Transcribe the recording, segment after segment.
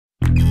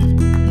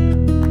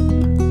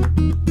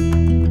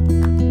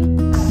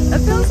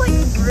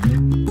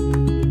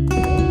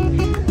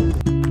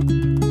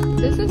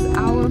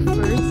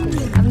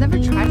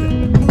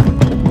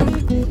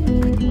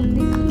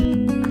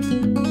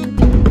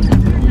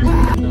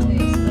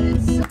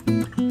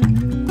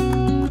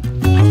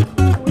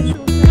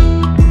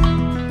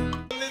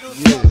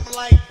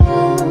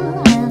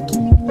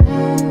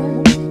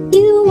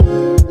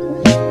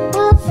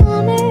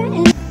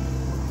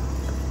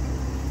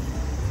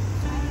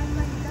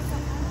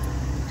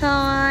か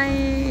わ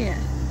いい。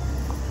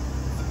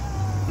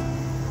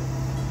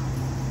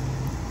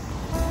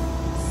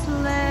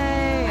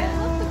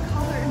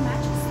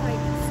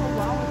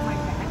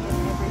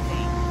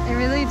It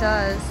really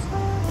does.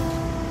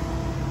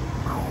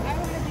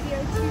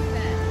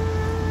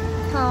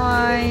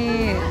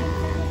 Kawaii.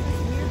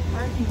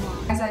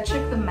 As I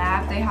checked the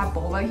map, they have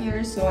boba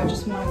here, so I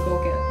just want to go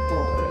get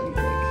boba really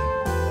quick.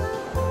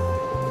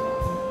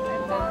 I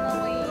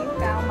finally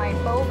found my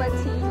boba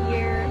tea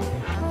here.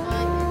 I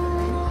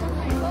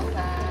love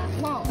that.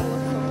 Wow.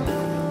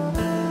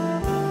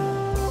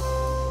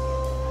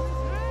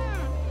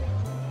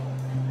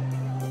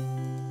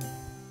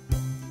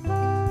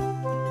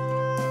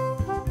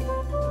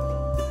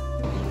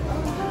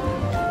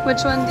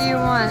 Which one do you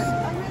want?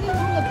 I really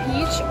want the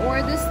peach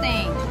or this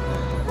thing. I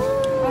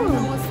don't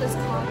know what's this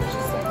called. It's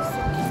just like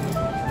so cute.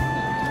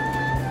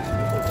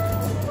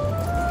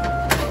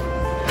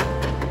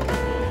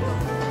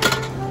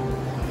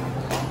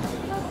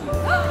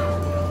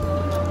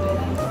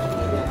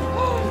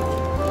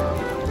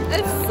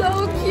 It's so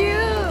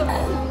cute.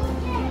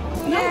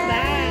 not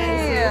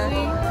bad.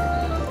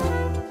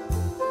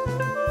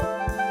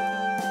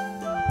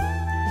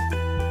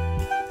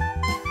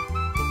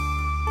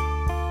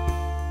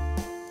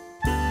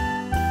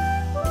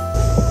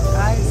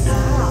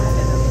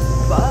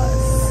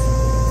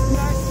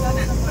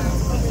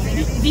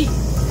 Seriously.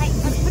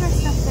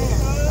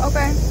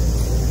 Okay.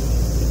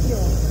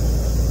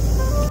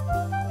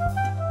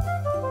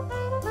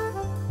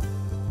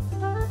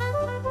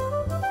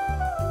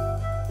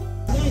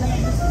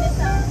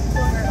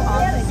 We're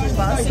on this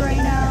bus right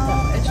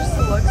now. It just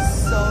looks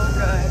so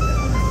good.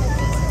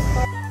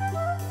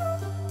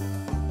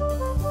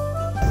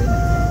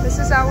 This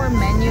is our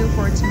menu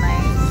for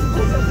tonight.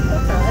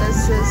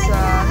 This is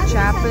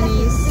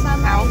Japanese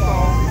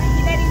alcohol.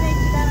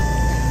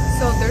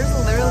 So there's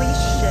literally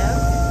chef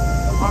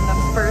on the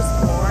first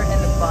floor in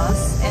the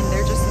bus, and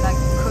they're just gonna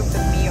cook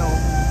the meal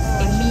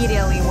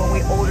immediately when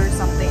we order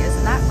something.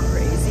 Isn't that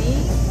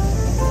crazy?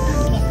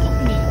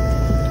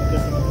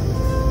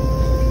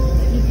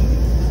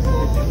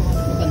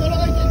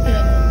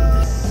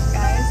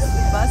 Guys, the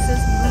bus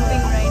is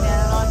moving right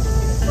now.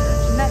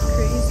 Isn't that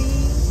crazy?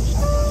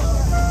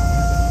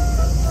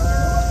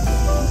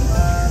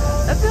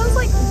 It feels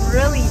like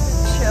really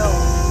chill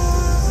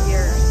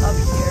here, up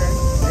here.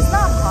 It's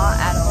not hot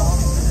at all.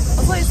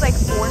 Also, it's like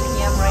 4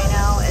 p.m. right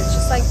now. It's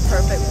just like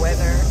perfect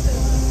weather.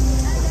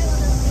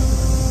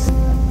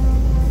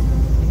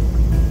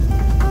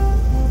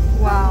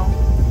 Wow,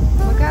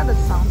 look at the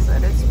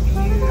sunset, it's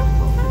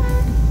beautiful.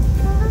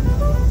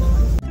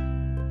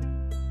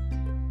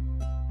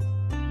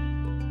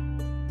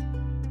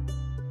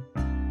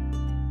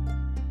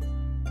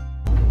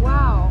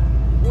 Wow,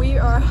 we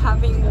are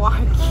having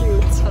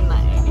Wagyu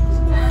tonight.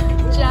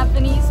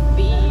 Japanese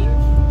beef.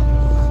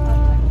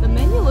 The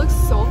menu looks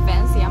so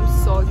fancy, I'm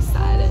so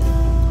excited.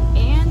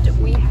 And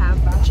we have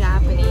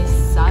Japanese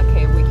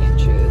sake we can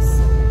choose.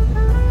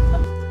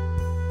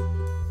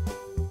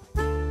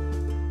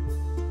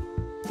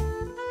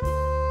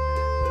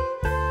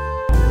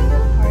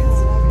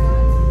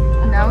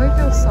 Now we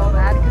feel so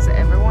bad because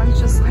everyone's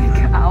just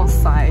like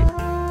outside.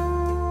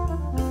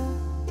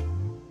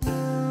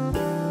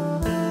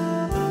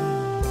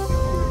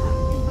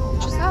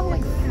 Just have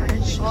like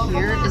fridge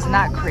here is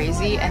not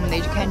crazy, and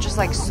they can just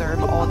like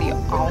serve all the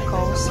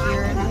alcohols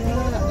here.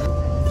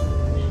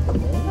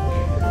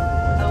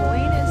 The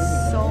wait is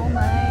so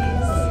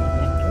nice.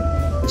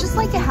 Just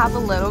like have a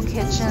little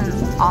kitchen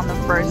on the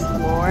first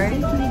floor,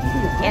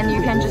 and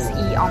you can just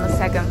eat on the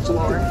second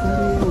floor.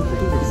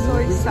 So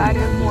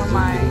excited for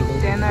my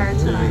dinner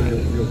tonight.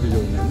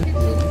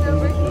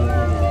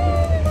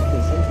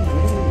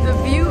 The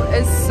view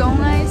is so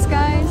nice,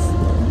 guys.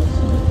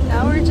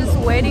 Now we're just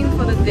waiting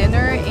for the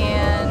dinner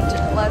and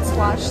let's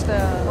watch the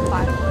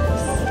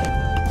fireworks.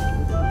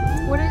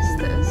 What is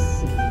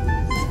this?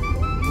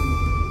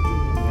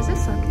 Is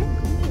this sake?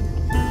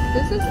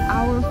 This is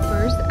our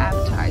first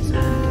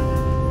appetizer.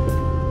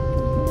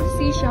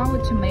 Seashell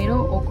with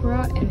tomato,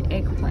 okra, and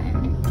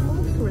eggplant. It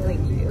looks really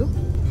cute.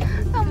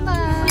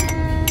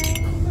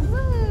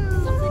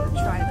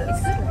 Try this.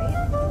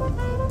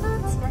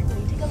 It's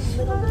sparkling. Take a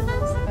little bit of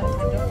this, but I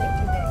don't think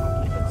too big.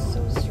 It's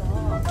so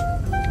strong.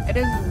 It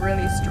is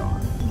really strong.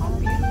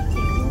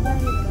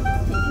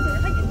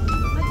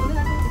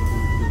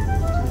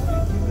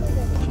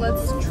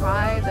 Let's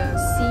try the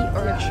sea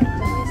urchin.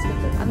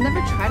 I've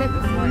never tried it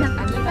before. No,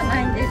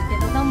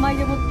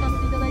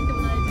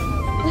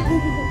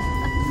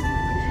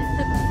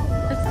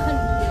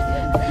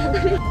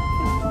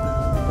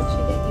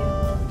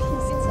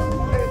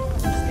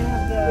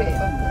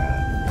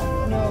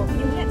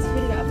 you can't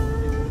spit it up.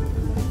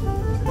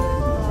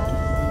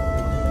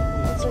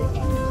 It's like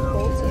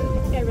bolted.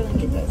 I really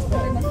get this.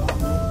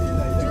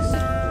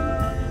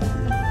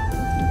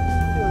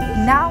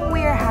 Now we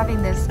are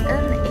having this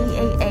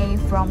NAAA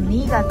from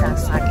Niigata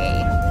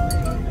sake.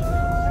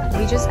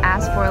 We just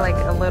asked for like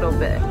a little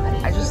bit.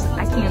 I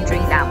can't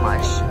drink that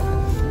much.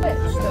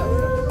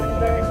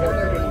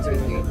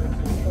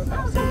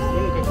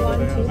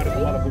 1, 2,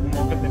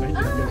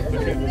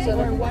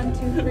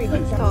 1, 2, 3.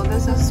 Let's So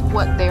this is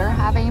what they're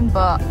having,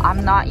 but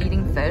I'm not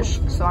eating fish,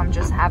 so I'm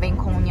just having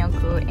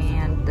konnyaku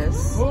and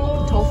this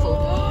tofu.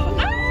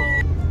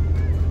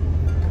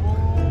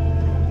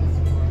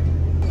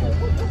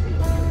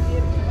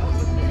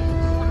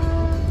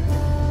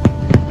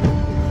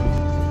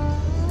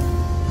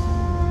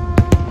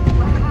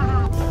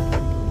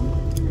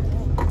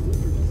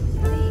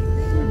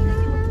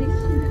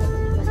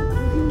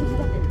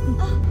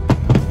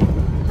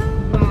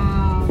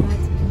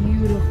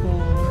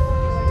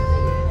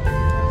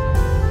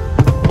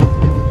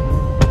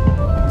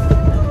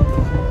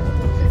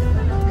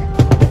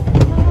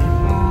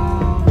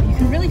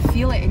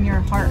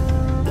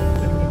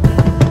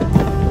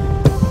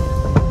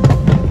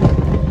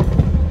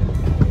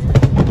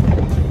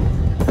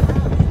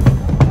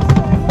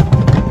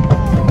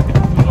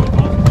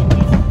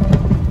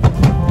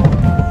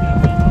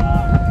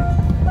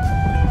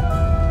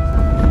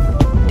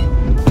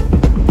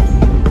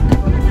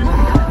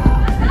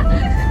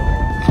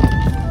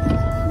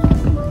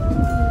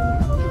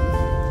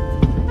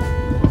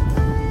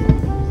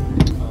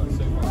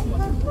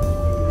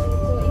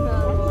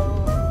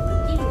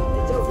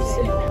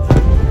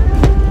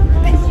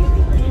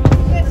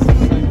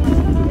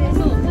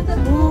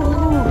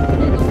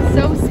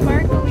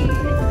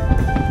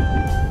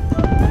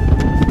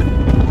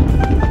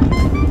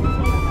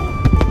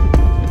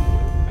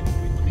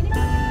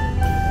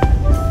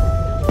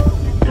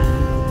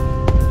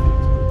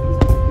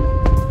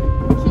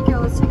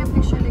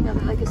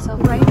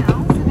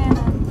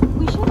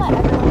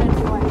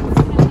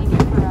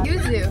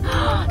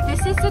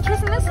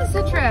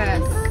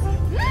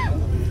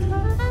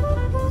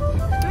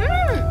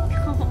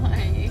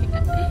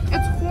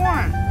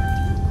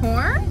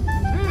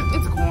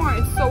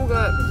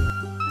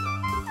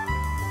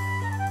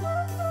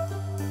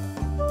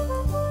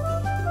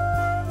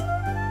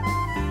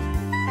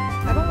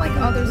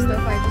 Other stuff,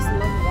 I just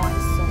love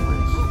wine so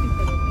much.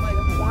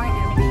 Wine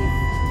and beef.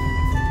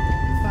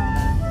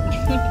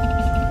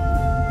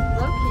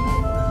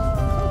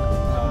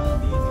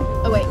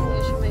 Oh wait, I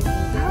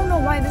don't know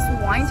why this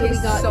wine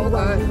tastes so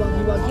good.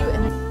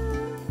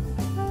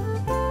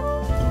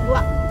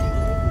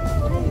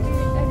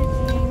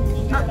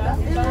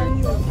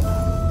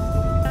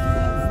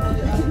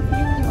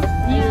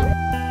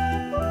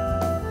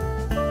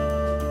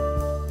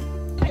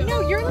 I know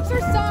your lips are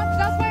soft.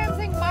 That's why I'm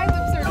saying my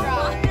lips are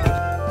dry.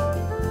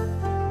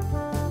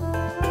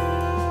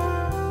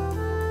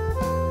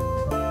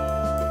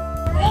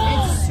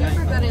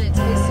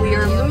 We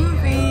are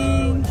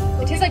moving.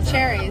 It tastes like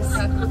cherries.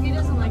 Cookie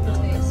doesn't like the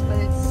taste, but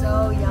it's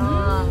so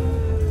yum.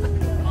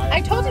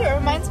 I told you it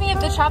reminds me of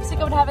the chopstick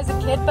I would have as a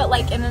kid, but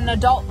like in an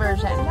adult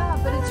version. Yeah,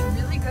 but it's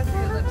really good for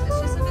your lips. It's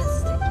just a bit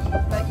sticky,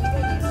 but you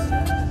get used to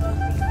it.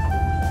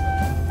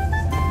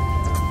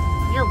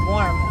 You're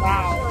warm.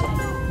 Wow.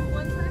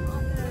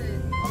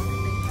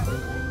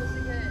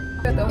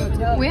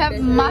 We have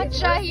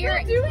matcha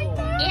here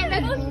and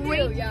a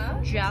grape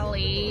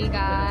jelly,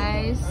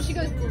 guys. She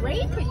goes,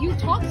 great, but you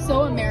talk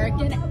so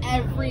American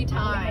every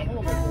time.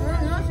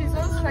 No, she's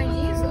so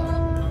Chinese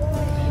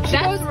though.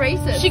 That's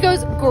racist. She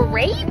goes,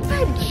 grape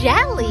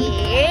jelly?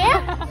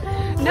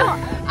 No,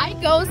 I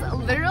goes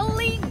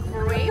literally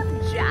grape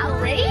jelly.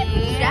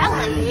 Grape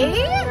jelly?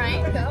 Right?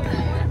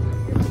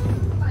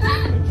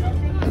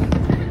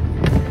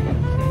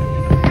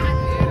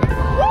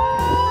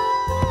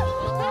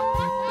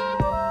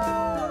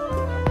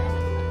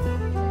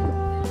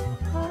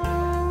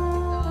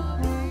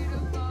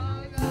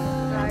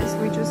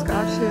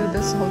 Got to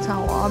this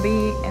hotel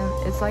lobby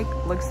and it's like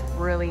looks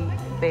really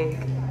big,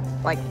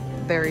 like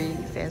very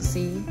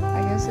fancy.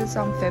 I guess it's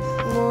on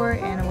 5th floor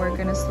and we're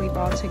gonna sleep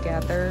all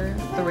together,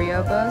 3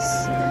 of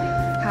us,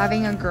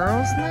 having a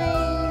girls'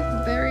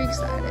 night. Very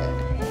excited.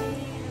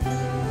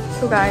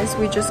 So guys,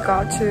 we just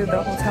got to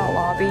the hotel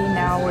lobby.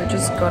 Now we're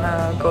just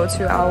gonna go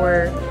to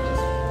our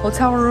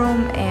hotel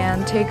room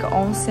and take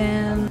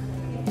onsen.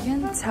 You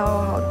can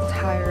tell how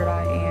tired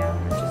I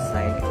am. Just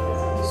like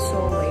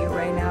so late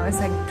right now. It's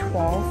like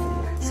 12.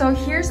 So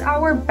here's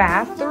our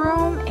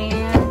bathroom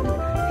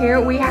and here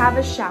we have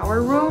a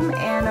shower room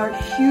and a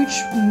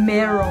huge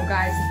mirror,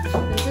 guys.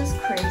 This is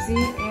crazy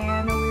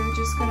and we're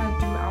just gonna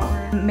do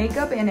our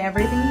makeup and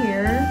everything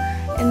here.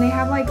 And they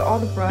have like all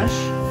the brush,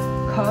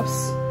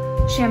 cups,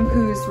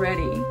 shampoos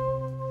ready.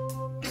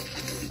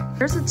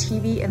 There's a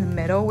TV in the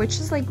middle, which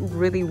is like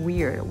really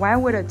weird. Why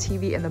would a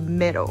TV in the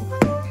middle?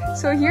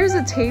 So here's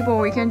a table.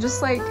 We can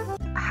just like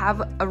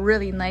have a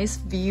really nice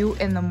view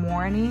in the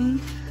morning.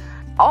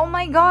 Oh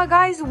my god,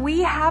 guys,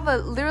 we have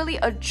literally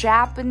a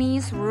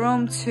Japanese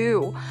room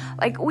too.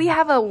 Like we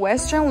have a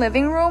Western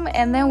living room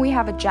and then we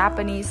have a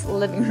Japanese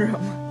living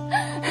room.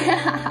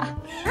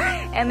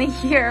 And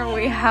here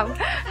we have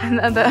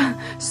another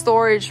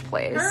storage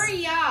place.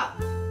 Hurry up!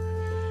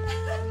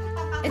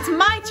 It's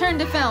my turn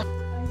to film.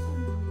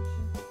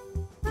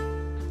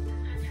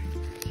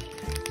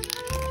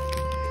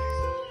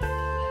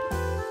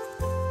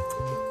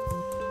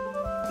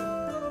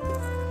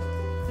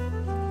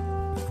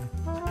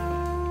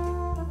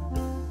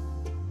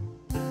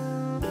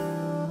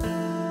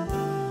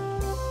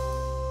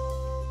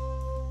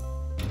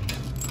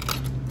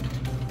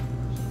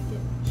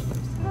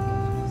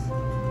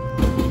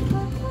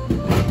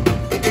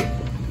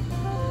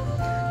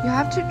 You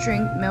have to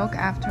drink milk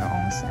after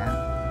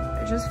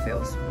onsen. It just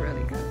feels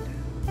really good.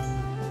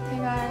 Hey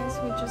guys,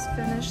 we just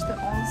finished the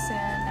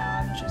onsen. Now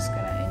I'm just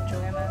gonna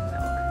enjoy my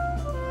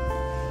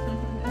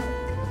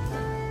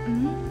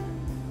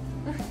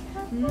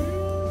milk.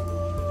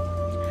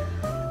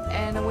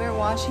 And we're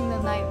watching the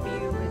night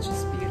view, which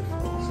is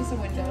beautiful. It's just a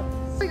window.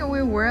 Like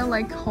we were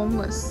like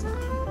homeless.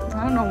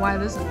 I don't know why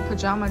this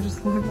pajama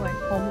just looked like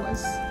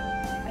homeless.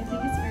 I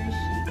think it's very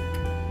chic.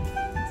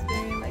 It's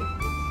very like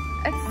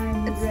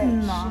It's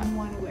rich not. in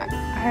one way.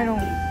 I don't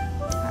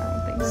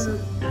think so.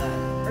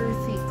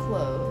 Earthy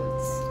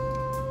clothes.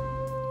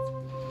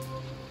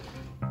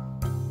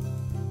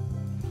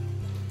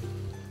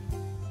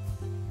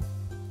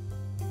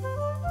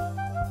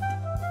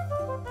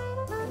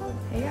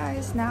 Hey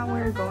guys, now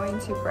we're going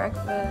to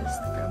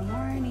breakfast. Good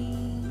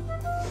morning.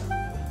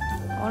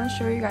 I want to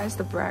show you guys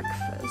the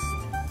breakfast.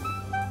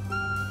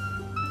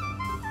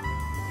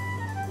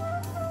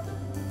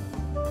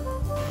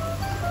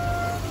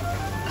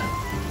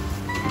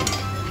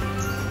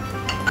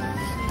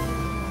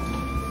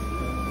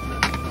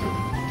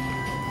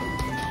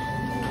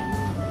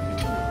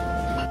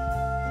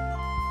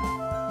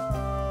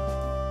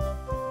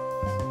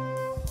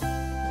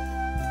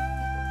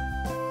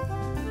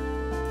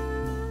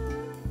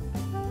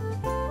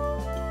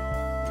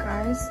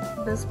 Guys,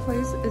 this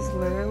place is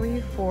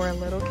literally for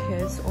little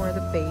kids or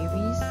the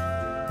babies.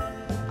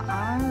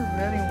 I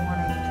really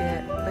want to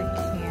get the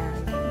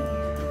candy.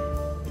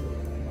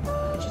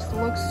 It just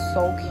looks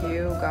so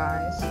cute,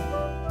 guys.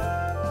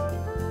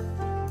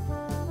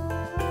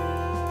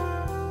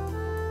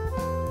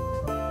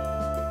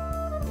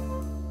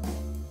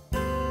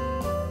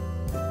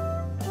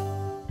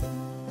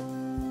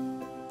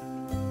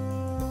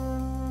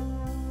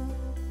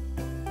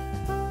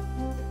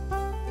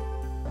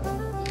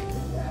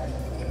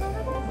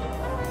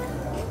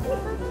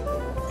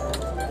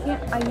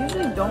 I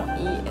usually don't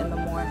eat in the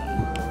morning.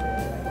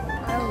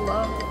 I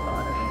love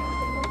butter.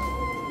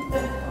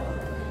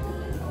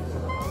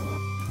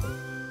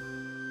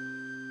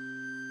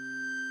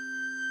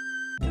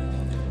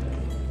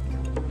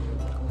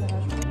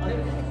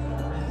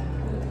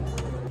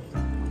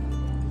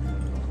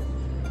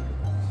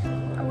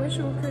 I wish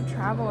we could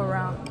travel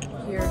around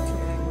here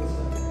today.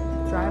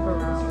 Drive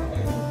around.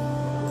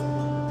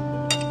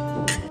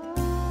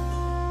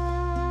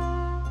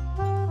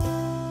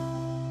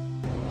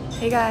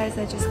 Hey guys,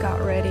 I just got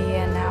ready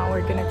and now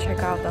we're gonna check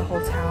out the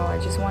hotel. I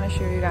just want to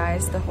show you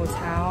guys the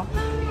hotel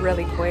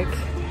really quick.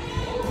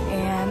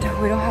 And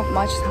we don't have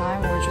much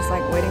time, we're just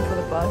like waiting for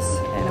the bus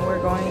and we're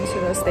going to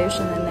the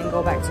station and then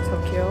go back to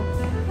Tokyo.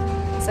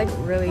 It's like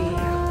really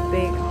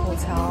big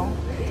hotel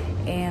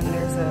and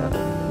there's a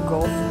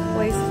golf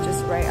place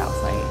just right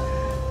outside.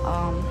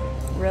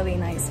 Really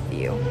nice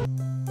view.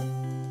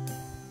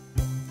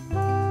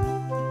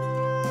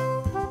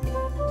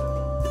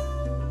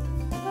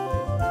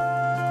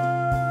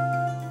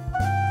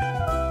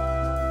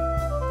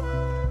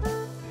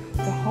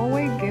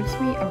 Gives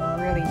me a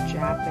really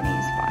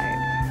Japanese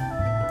vibe.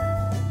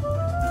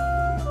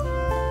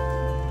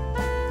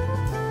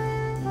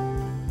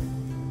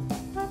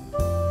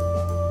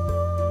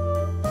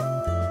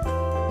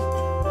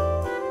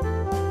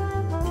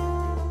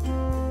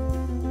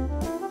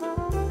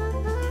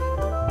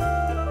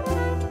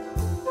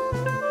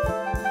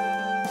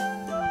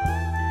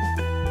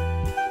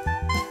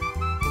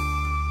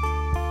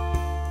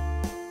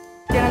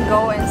 We're gonna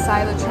go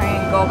inside the train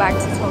and go back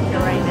to Tokyo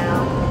right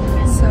now.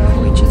 So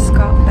we just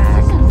got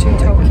back to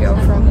Tokyo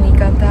from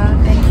Niigata.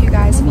 Thank you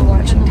guys for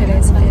watching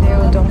today's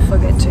video. Don't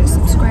forget to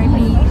subscribe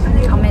me,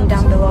 comment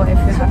down below if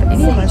you have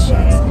any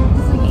questions,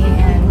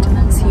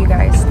 and see you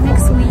guys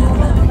next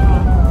week.